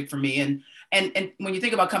important project for me. And when you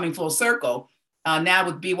think about coming full circle, now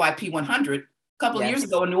with BYP 100, a couple of years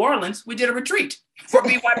ago in New Orleans, we did a retreat for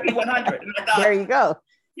BYP 100. And I thought, there you go.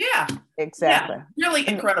 Yeah, exactly. Yeah, really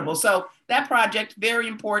incredible. So that project, very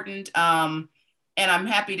important. And I'm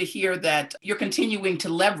happy to hear that you're continuing to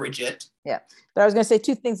leverage it. Yeah. But I was going to say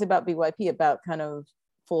 2 things about BYP, about kind of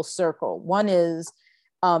full circle. One is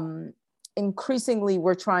increasingly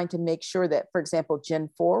we're trying to make sure that, for example, Gen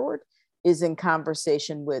Forward is in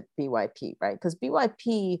conversation with BYP, right? Because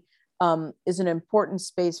BYP is an important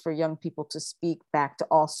space for young people to speak back to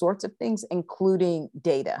all sorts of things, including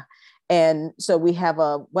data. And so we have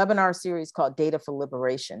a webinar series called Data for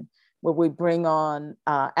Liberation, where we bring on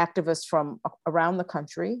activists from around the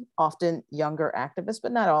country, often younger activists,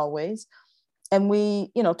 but not always. And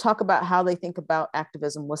we, talk about how they think about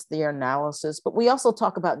activism, what's their analysis, but we also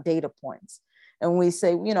talk about data points. And we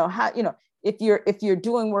say, if you're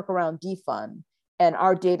doing work around defund, and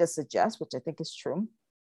our data suggests, which I think is true,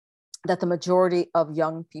 that the majority of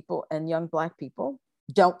young people and young Black people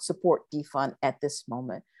don't support defund at this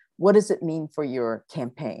moment. What does it mean for your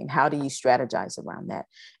campaign? How do you strategize around that?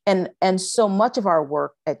 And so much of our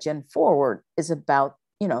work at Gen Forward is about,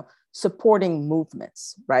 supporting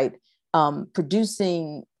movements, right?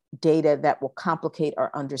 Producing data that will complicate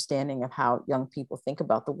our understanding of how young people think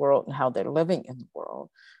about the world and how they're living in the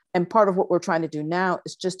world. And part of what we're trying to do now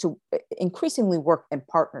is just to increasingly work in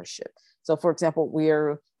partnership. So for example,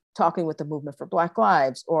 we're talking with the Movement for Black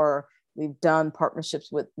Lives, or we've done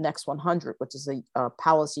partnerships with Next 100, which is a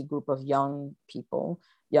policy group of young people,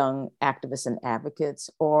 young activists and advocates,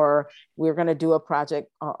 or we're going to do a project,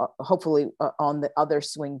 hopefully on the other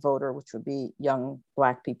swing voter, which would be young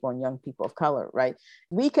Black people and young people of color, right?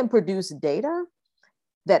 We can produce data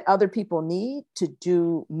that other people need to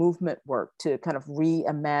do movement work, to kind of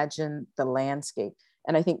reimagine the landscape.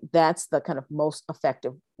 And I think that's the kind of most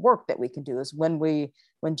effective work that we can do, is when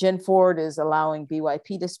Gen Forward is allowing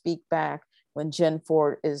BYP to speak back, when Gen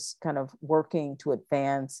Forward is kind of working to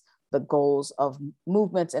advance the goals of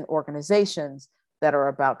movements and organizations that are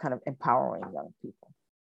about kind of empowering young people.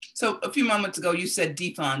 So a few moments ago, you said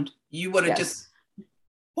defund. You want to just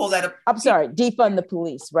pull that up. I'm sorry, defund the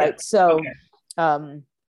police, right? Yeah. So Okay.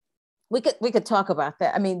 we could talk about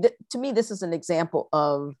that. I mean, to me, this is an example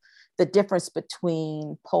of the difference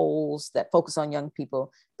between polls that focus on young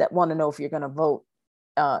people that want to know if you're going to vote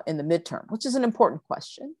in the midterm, which is an important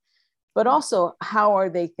question, but also how are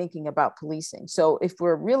they thinking about policing? So if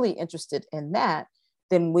we're really interested in that,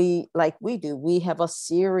 then we have a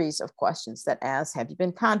series of questions that ask, have you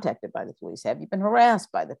been contacted by the police? Have you been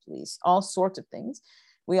harassed by the police? All sorts of things.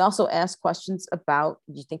 We also ask questions about,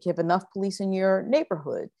 do you think you have enough police in your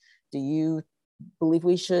neighborhood? Do you believe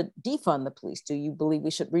we should defund the police? Do you believe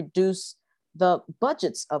we should reduce the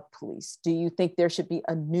budgets of police? Do you think there should be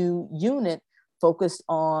a new unit focused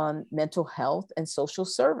on mental health and social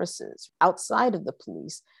services outside of the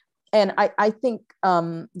police? And I think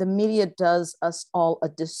the media does us all a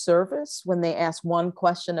disservice when they ask one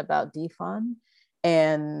question about defund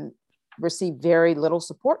and receive very little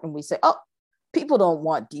support. And we say, oh, people don't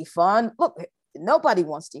want defund. Look, nobody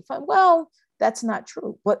wants defund. Well, that's not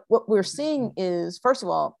true. What we're seeing is, first of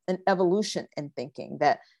all, an evolution in thinking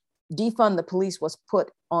that defund the police was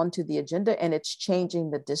put onto the agenda, and it's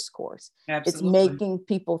changing the discourse. Absolutely. It's making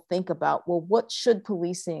people think about, well, what should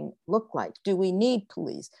policing look like? Do we need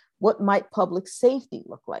police? What might public safety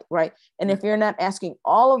look like, right? And if you're not asking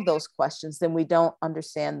all of those questions, then we don't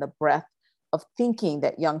understand the breadth of thinking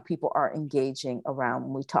that young people are engaging around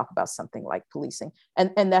when we talk about something like policing.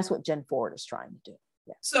 And that's what Gen Forward is trying to do.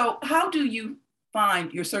 Yeah. So how do you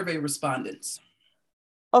find your survey respondents?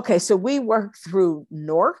 Okay, so we work through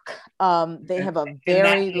NORC. They have a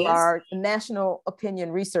very large National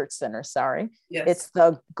Opinion Research Center, sorry. Yes. It's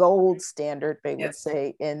the gold standard, they would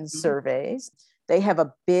say, in surveys. They have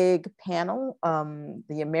a big panel, the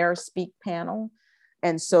AmeriSpeak panel.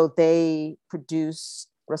 And so they produce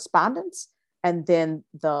respondents, and then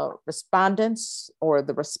the respondents or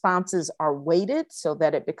the responses are weighted so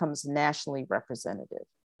that it becomes nationally representative.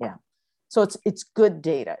 Yeah. So it's good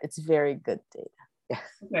data. It's very good data. Yeah.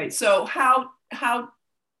 Okay. So how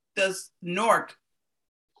does NORC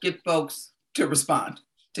get folks to respond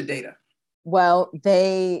to data? Well,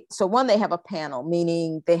 they have a panel,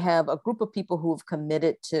 meaning they have a group of people who have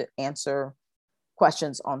committed to answer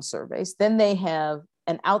questions on surveys. Then they have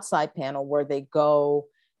an outside panel where they go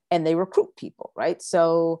and they recruit people, right?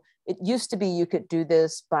 So it used to be you could do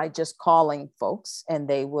this by just calling folks and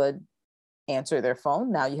they would answer their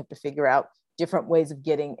phone. Now you have to figure out different ways of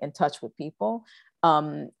getting in touch with people.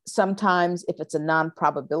 Sometimes if it's a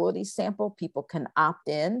non-probability sample, people can opt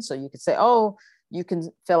in. So you could say, oh, you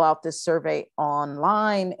can fill out this survey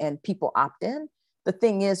online, and people opt in. The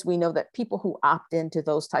thing is, we know that people who opt into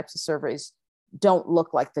those types of surveys don't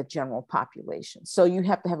look like the general population. So you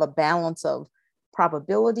have to have a balance of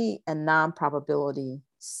probability and non-probability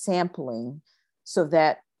sampling so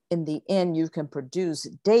that in the end, you can produce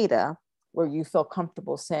data where you feel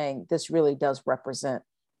comfortable saying this really does represent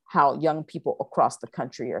how young people across the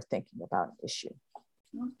country are thinking about an issue.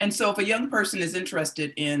 And so if a young person is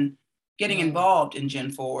interested in getting involved in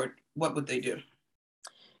Gen Forward, what would they do?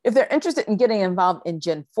 If they're interested in getting involved in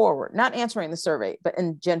Gen Forward, not answering the survey, but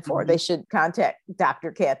in Gen Forward, they should contact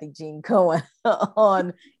Dr. Kathy Jean Cohen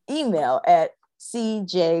on email at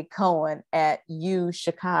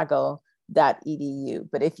cjcohen@uchicago.edu.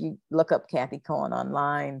 But if you look up Kathy Cohen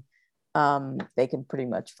online, they can pretty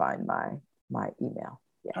much find my email.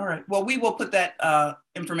 Yeah. All right. Well, we will put that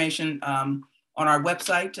information on our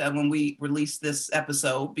website when we release this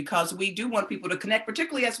episode, because we do want people to connect,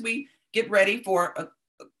 particularly as we get ready for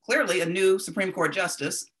clearly a new Supreme Court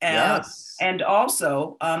justice, and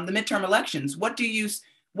also the midterm elections. What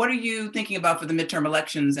are you thinking about for the midterm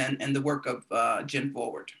elections and the work of Gen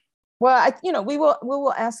Forward? Well, we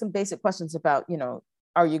will ask some basic questions about,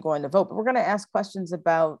 are you going to vote? But we're going to ask questions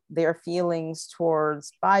about their feelings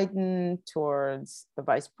towards Biden, towards the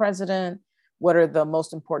vice president. What are the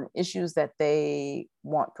most important issues that they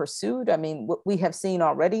want pursued? I mean, what we have seen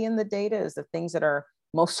already in the data is the things that are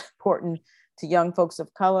most important to young folks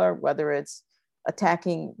of color, whether it's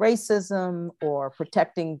attacking racism or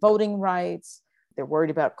protecting voting rights. They're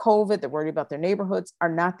worried about COVID, they're worried about their neighborhoods, are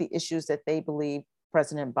not the issues that they believe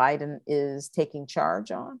President Biden is taking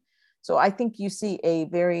charge on. So I think you see a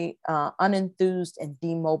very unenthused and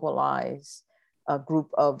demobilized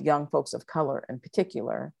group of young folks of color in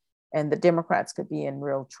particular. And the Democrats could be in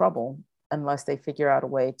real trouble unless they figure out a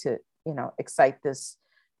way to, excite this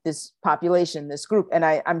population, this group. And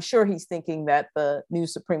I'm sure he's thinking that the new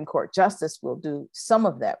Supreme Court justice will do some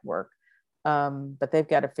of that work, but they've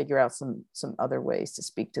got to figure out some other ways to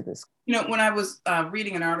speak to this. When I was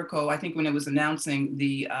reading an article, I think when it was announcing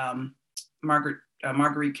the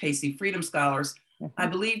Marguerite Casey Freedom Scholars, I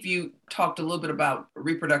believe you talked a little bit about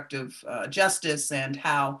reproductive justice and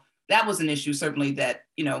how that was an issue, certainly that,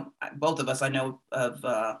 both of us I know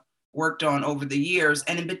have worked on over the years,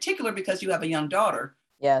 and in particular because you have a young daughter.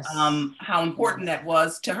 Yes. How important that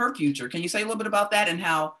was to her future. Can you say a little bit about that and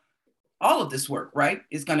how all of this work, right,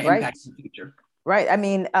 is going to impact the future? Right. I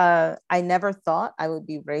mean, I never thought I would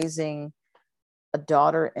be raising a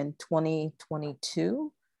daughter in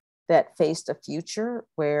 2022 that faced a future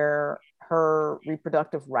where her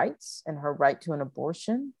reproductive rights and her right to an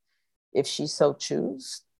abortion, if she so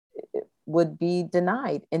choose, would be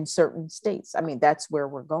denied in certain states. I mean, that's where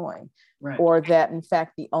we're going. Right. Or that, in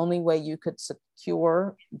fact, the only way you could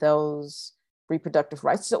secure those reproductive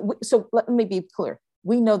rights. So let me be clear.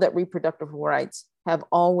 We know that reproductive rights have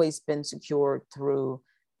always been secured through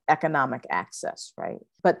economic access, right?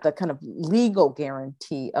 But the kind of legal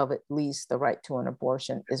guarantee of at least the right to an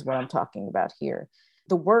abortion is what I'm talking about here.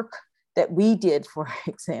 The work that we did, for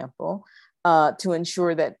example, to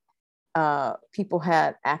ensure that people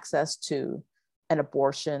had access to an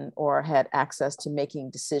abortion or had access to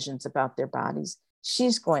making decisions about their bodies,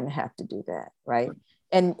 she's going to have to do that, right?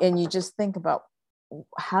 And you just think about,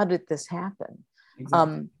 how did this happen?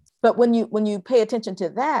 Exactly. But when you pay attention to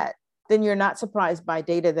that, then you're not surprised by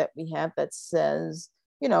data that we have that says,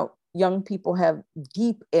 young people have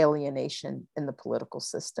deep alienation in the political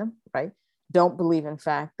system, right? Don't believe, in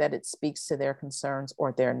fact, that it speaks to their concerns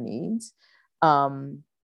or their needs. And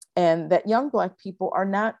that young Black people are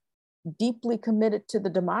not deeply committed to the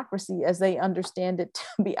democracy as they understand it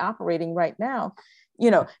to be operating right now.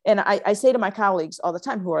 And I say to my colleagues all the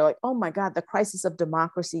time who are like, oh my God, the crisis of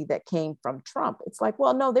democracy that came from Trump. It's like,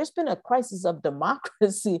 well, no, there's been a crisis of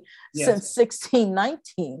democracy since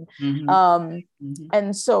 1619.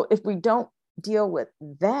 And so if we don't deal with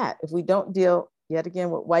that, if we don't deal yet again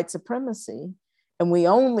with white supremacy, and we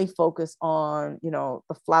only focus on,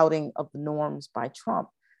 the flouting of the norms by Trump,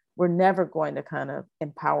 we're never going to kind of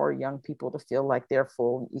empower young people to feel like they're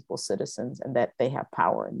full and equal citizens and that they have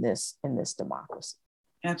power in this democracy.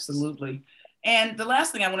 Absolutely. And the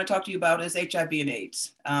last thing I want to talk to you about is HIV and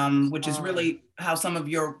AIDS, which is really how some of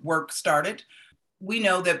your work started. We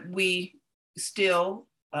know that we still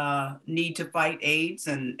need to fight AIDS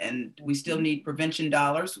and we still need prevention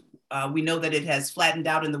dollars. We know that it has flattened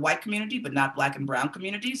out in the white community, but not Black and brown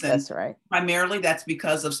communities. And that's right. Primarily that's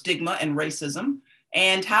because of stigma and racism.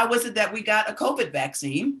 And how was it that we got a COVID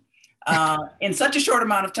vaccine in such a short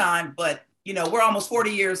amount of time, but we're almost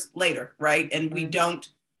 40 years later, right? And we don't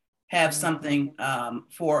have something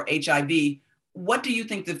for HIV. What do you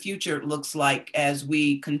think the future looks like as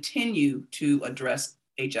we continue to address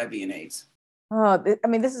HIV and AIDS? I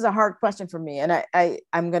mean, this is a hard question for me. And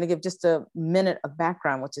I'm going to give just a minute of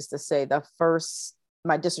background, which is to say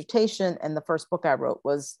my dissertation and the first book I wrote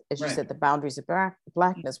was, as you said, The Boundaries of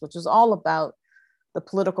Blackness, which was all about the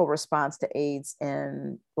political response to AIDS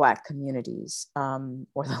in Black communities, or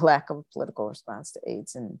the lack of a political response to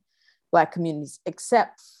AIDS in Black communities,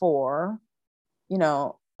 except for,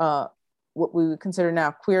 what we would consider now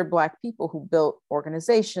queer Black people who built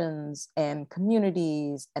organizations and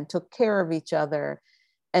communities and took care of each other.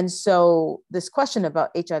 And so this question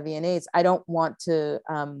about HIV and AIDS, I don't want to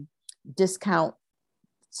discount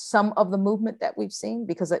some of the movement that we've seen,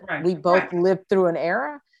 because we both lived through an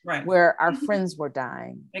era where our friends were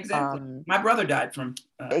dying. Exactly. My brother died from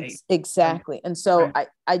AIDS. Exactly. And so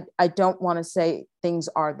I don't want to say things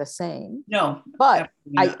are the same. No. But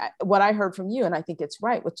what I heard from you, and I think it's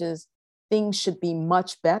right, which is things should be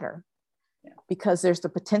much better, because there's the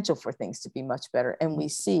potential for things to be much better. And we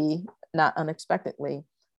see, not unexpectedly,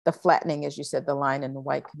 the flattening, as you said, the line in the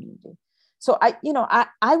white community. So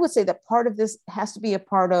I would say that part of this has to be a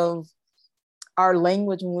part of our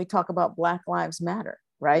language when we talk about Black Lives Matter,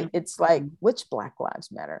 right? It's like, which Black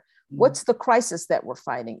Lives Matter? What's the crisis that we're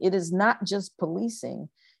fighting? It is not just policing.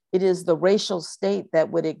 It is the racial state that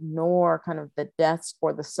would ignore kind of the deaths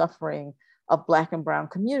or the suffering of Black and brown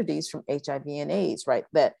communities from HIV and AIDS, right?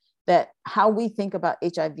 That how we think about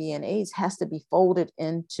HIV and AIDS has to be folded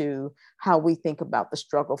into how we think about the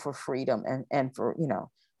struggle for freedom and for,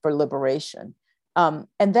 for liberation. And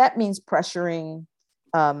that means pressuring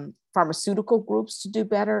pharmaceutical groups to do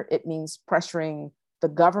better. It means pressuring the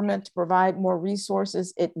government to provide more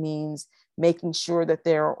resources. It means making sure that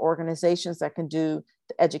there are organizations that can do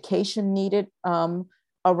the education needed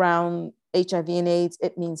around HIV and AIDS.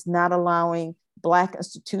 It means not allowing Black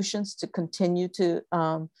institutions to continue to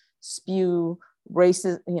spew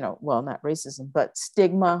racism, not racism, but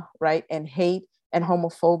stigma, right? And hate and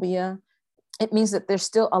homophobia. It means that there's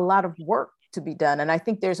still a lot of work to be done. And I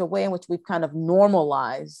think there's a way in which we've kind of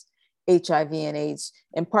normalized HIV and AIDS,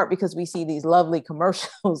 in part because we see these lovely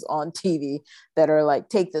commercials on TV that are like,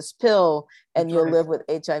 take this pill and you'll live with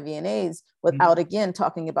HIV and AIDS, without again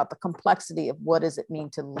talking about the complexity of what does it mean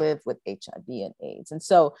to live with HIV and AIDS. And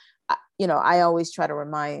so, I always try to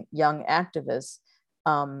remind young activists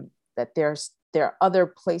that there are other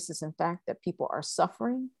places, in fact, that people are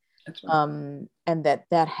suffering. That's right. And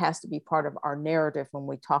that has to be part of our narrative when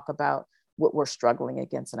we talk about what we're struggling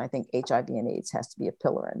against. And I think HIV and AIDS has to be a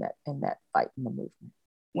pillar in that fight in the movement.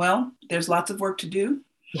 Well, there's lots of work to do.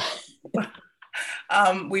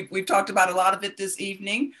 We've talked about a lot of it this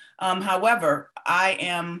evening. However, I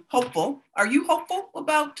am hopeful. Are you hopeful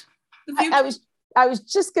about the future? I was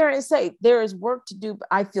just going to say, there is work to do, but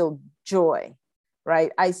I feel joy,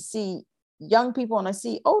 right? I see young people and I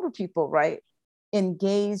see older people, right,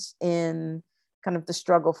 engaged in kind of the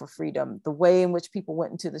struggle for freedom, the way in which people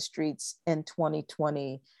went into the streets in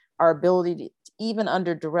 2020, our ability to, even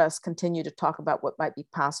under duress, continue to talk about what might be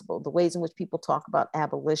possible, the ways in which people talk about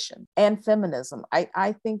abolition and feminism.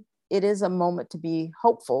 I think it is a moment to be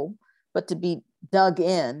hopeful, but to be dug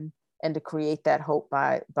in and to create that hope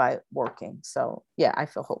by working. So yeah, I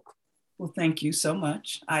feel hope. Well, thank you so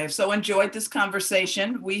much. I have so enjoyed this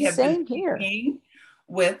conversation. We have been speaking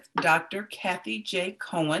with Dr. Kathy J.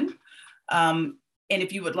 Cohen. And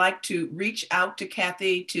if you would like to reach out to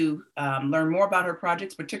Kathy to learn more about her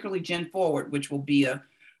projects, particularly Gen Forward, which will be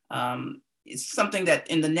something that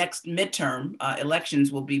in the next midterm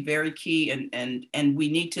elections will be very key, and we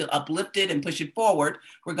need to uplift it and push it forward.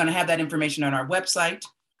 We're going to have that information on our website.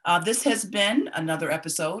 This has been another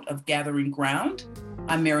episode of Gathering Ground.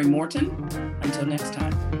 I'm Mary Morton. Until next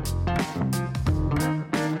time.